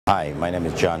Hi, my name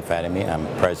is John Fatimi. I'm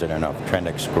president of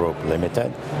Trendex Group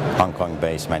Limited, Hong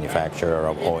Kong-based manufacturer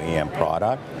of OEM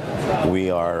product. We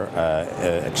are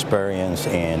experienced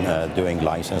in doing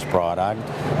licensed product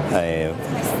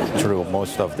through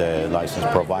most of the licensed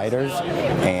providers,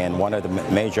 and one of the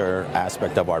major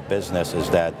aspects of our business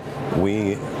is that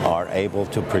we are able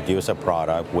to produce a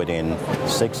product within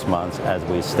 6 months. As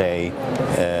we stay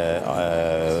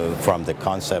from the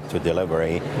concept to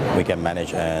delivery, we can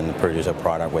manage and produce a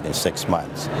product within 6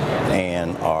 months.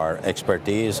 And our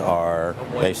expertise are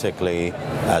basically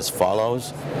as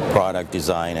follows: product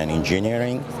design and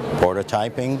engineering,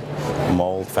 prototyping,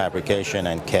 mold fabrication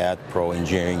and CAD Pro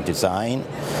engineering design,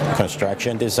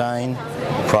 construction design,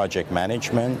 project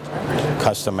management,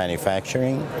 custom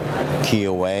manufacturing,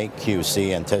 QA,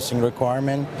 QC and testing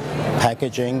requirement,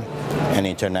 packaging, and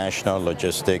international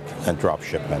logistic and drop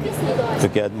shipment. To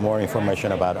get more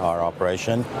information about our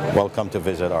operation, welcome to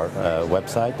visit our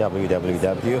website,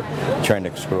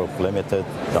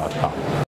 www.trendexgrouplimited.com.